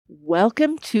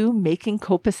Welcome to Making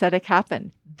Copacetic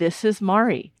Happen. This is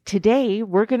Mari. Today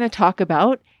we're going to talk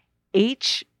about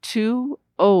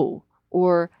H2O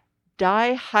or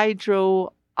dihydroxide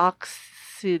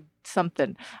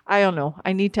something. I don't know.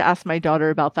 I need to ask my daughter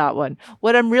about that one.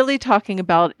 What I'm really talking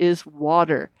about is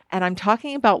water. And I'm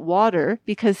talking about water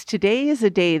because today is a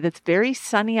day that's very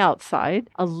sunny outside,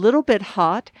 a little bit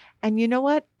hot. And you know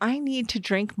what? I need to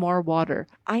drink more water.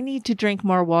 I need to drink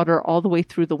more water all the way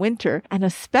through the winter. And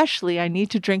especially I need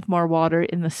to drink more water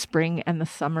in the spring and the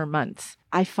summer months.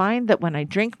 I find that when I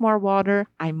drink more water,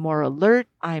 I'm more alert.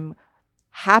 I'm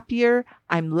happier,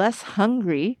 I'm less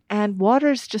hungry, and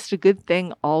water is just a good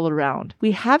thing all around.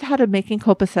 We have had a Making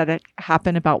Copacetic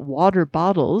happen about water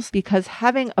bottles because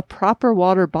having a proper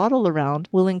water bottle around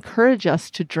will encourage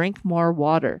us to drink more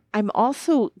water. I'm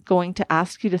also going to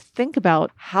ask you to think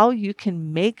about how you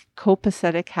can make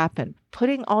copacetic happen,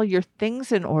 putting all your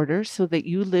things in order so that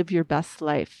you live your best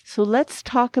life. So let's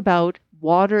talk about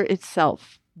water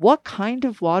itself. What kind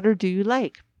of water do you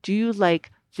like? Do you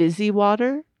like fizzy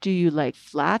water? Do you like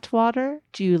flat water?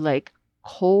 Do you like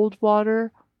cold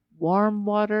water, warm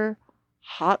water,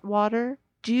 hot water?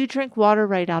 Do you drink water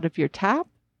right out of your tap?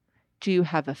 Do you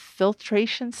have a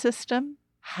filtration system?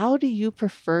 How do you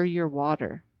prefer your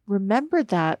water? Remember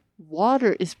that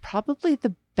water is probably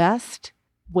the best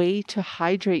way to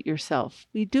hydrate yourself.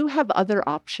 We do have other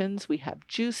options. We have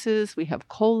juices, we have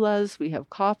colas, we have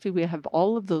coffee, we have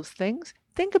all of those things.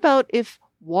 Think about if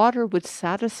water would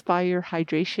satisfy your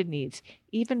hydration needs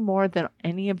even more than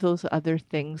any of those other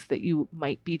things that you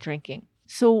might be drinking.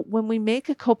 So when we make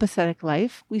a copacetic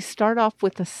life, we start off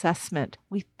with assessment.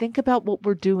 We think about what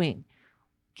we're doing,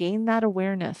 gain that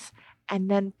awareness, and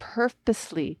then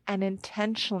purposely and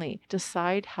intentionally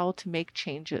decide how to make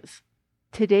changes.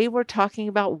 Today we're talking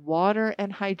about water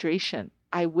and hydration.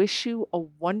 I wish you a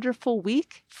wonderful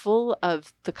week full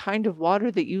of the kind of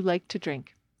water that you like to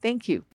drink. Thank you.